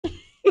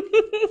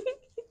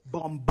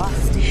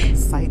bombastic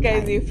side. This guy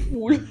is a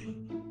fool.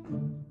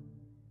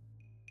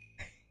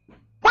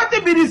 What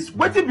be this?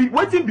 What be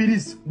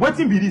this? What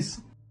be this?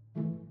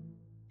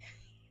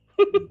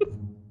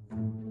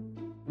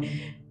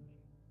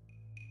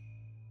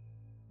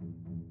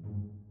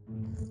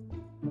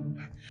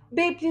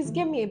 Babe, please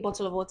give me a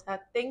bottle of water.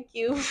 Thank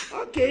you.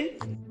 Okay.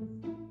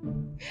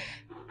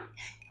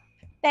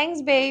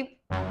 Thanks, babe.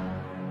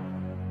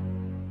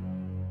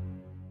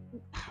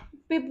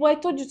 Babe, well, I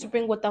told you to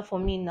bring water for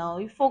me now.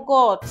 You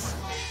forgot.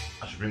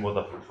 I should bring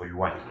water for you.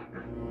 Why? For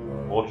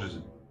what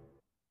reason?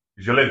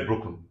 Is your leg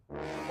broken?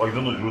 Or you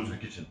don't know the road to the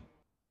kitchen?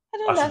 I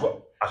don't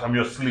know. As I'm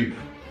your slave.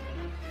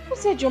 Who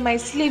said you're my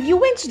slave? You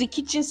went to the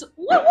kitchen. So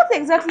what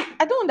exactly?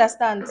 I don't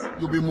understand.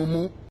 You be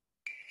mumu.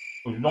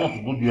 If you don't want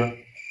to go there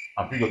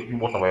and pick your clean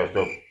water by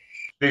yourself,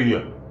 stay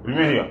here.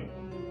 Remain here.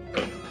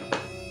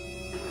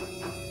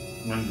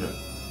 Remain here.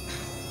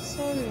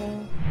 Sorry.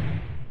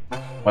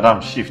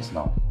 Madam, shift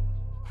now.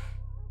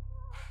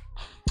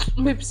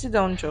 Babe, sit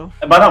down, Joe.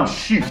 Madam,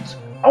 shift.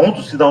 I want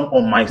to sit down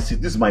on my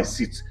seat. This is my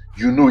seat.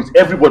 You know it.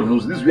 Everybody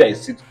knows this is where I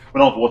sit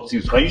when I want to watch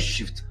TV. Can you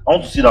shift? I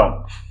want to sit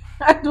down.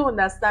 I don't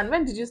understand.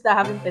 When did you start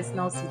having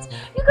personal seats?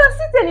 You can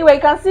sit anywhere.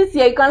 You can sit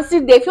here. You can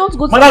sit there. If you want to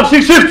go to... Madam,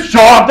 shift!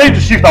 Sure, I'm telling you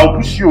to shift. I'll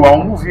push you.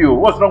 I'll move you.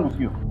 What's wrong with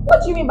you?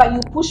 What do you mean by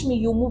you push me,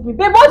 you move me?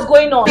 Babe, what's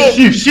going on?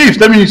 Babe. Shift.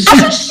 Let me shift.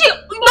 I should shift.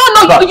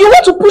 No, you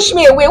want to push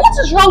me away. What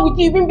is wrong with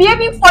you? You've been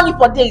behaving funny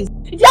for days.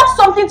 If you have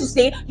something to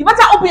say, you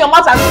better open your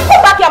mouth and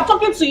come back here. I'm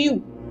talking to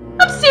you.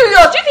 I'm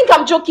serious. Do you think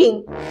I'm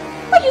joking?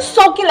 Why are you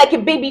sulking like a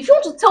baby? If you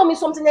want to tell me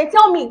something, then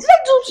tell me. Did I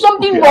do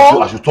something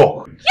wrong? I should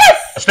talk. Yes.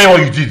 Explain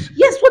what you did.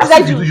 Yes, what did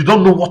I do? You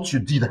don't know what you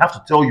did. I have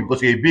to tell you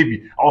because you're a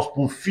baby. I'll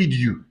spoon feed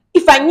you.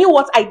 If I knew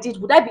what I did,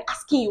 would I be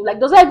asking you? Like,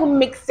 does that even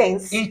make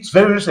sense? It's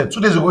very recent.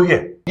 2 days ago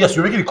here. Yes,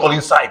 you're making a call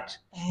inside.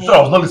 You thought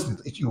I was not listening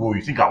to you.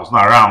 You think I was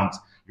not around.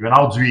 You're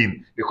now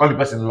doing. You're calling the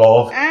person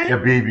love, your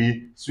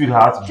baby,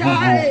 sweetheart,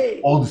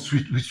 boo-boo, all the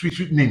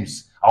sweet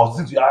names. I was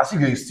thinking, I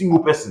think you're a single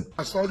person.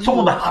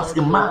 Someone that has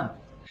a man.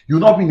 You'll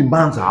not be in the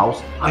man's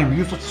house and you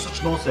use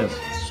such nonsense,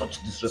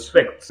 such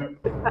disrespect.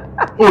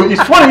 Oh,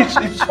 it's funny.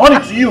 It's funny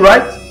to you,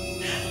 right?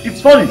 It's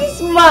funny. This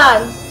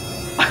man,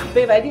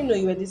 babe, I didn't know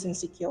you were this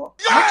insecure.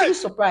 I'm actually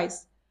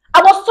surprised.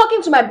 I was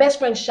talking to my best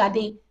friend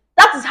Shade.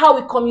 That is how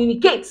we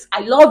communicate.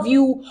 I love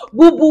you,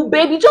 boo boo,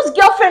 baby, just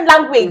girlfriend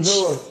language.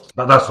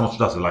 That's not true.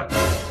 That's a lie.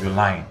 You're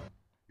lying.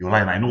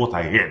 I know what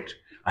I heard.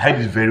 I heard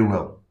it very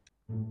well.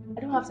 I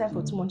don't have time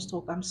for too much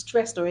talk. I'm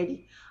stressed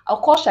already. I'll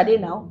call Shade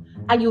now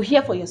and you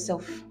hear for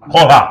yourself.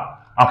 Call her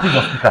and put it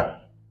on speaker.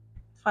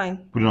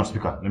 Fine. Put it on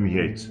speaker. Let me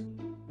hear it.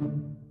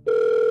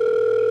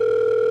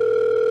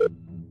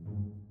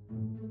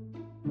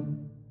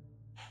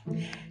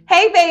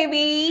 Hey,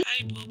 baby.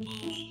 Hi,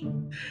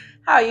 Bobo.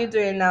 How are you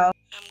doing now? I'm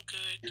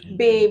good.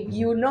 Babe,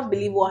 you will not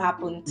believe what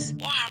happened.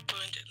 What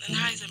happened? And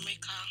how is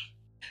Emeka?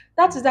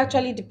 That is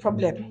actually the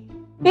problem.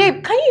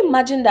 Babe, can you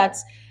imagine that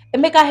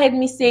Emeka heard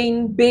me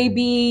saying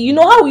baby, you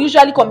know how we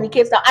usually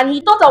communicate now, and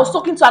he thought I was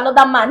talking to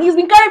another man. He's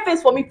been carrying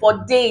face for me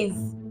for days.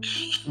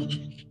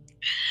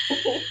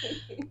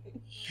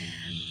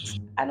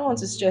 I don't want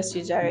to stress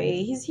you,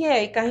 Jerry. He's here.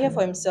 He can hear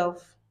for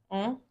himself.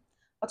 I'll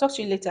talk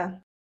to you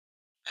later.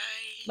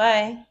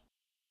 Bye.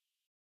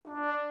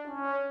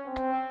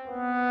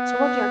 Bye. So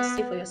what do you have to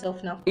say for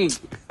yourself now?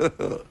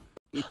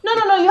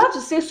 No, you have to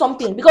say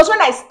something. Because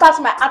when I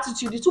start my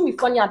attitude, it won't be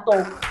funny at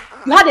all.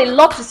 You had a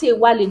lot to say a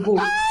while ago.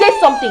 Say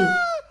something.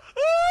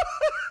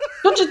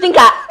 Don't you think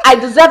I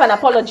deserve an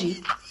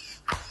apology?